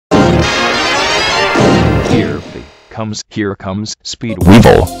Here comes Speed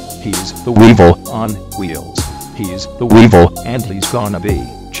Weevil. He's the Weevil on wheels. He's the Weevil, and he's gonna be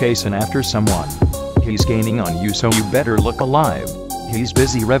chasing after someone. He's gaining on you, so you better look alive. He's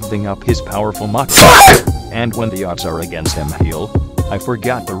busy revving up his powerful mach. And when the odds are against him, I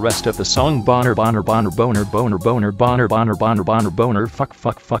forgot the rest of the song. Boner boner boner boner boner boner boner boner boner boner boner fuck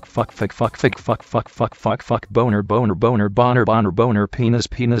fuck fuck fuck fuck fuck fuck fuck fuck fuck fuck fuck boner boner boner boner boner boner penis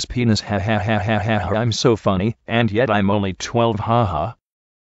penis penis ha ha ha ha ha. I'm so funny, and yet I'm only 12, haha.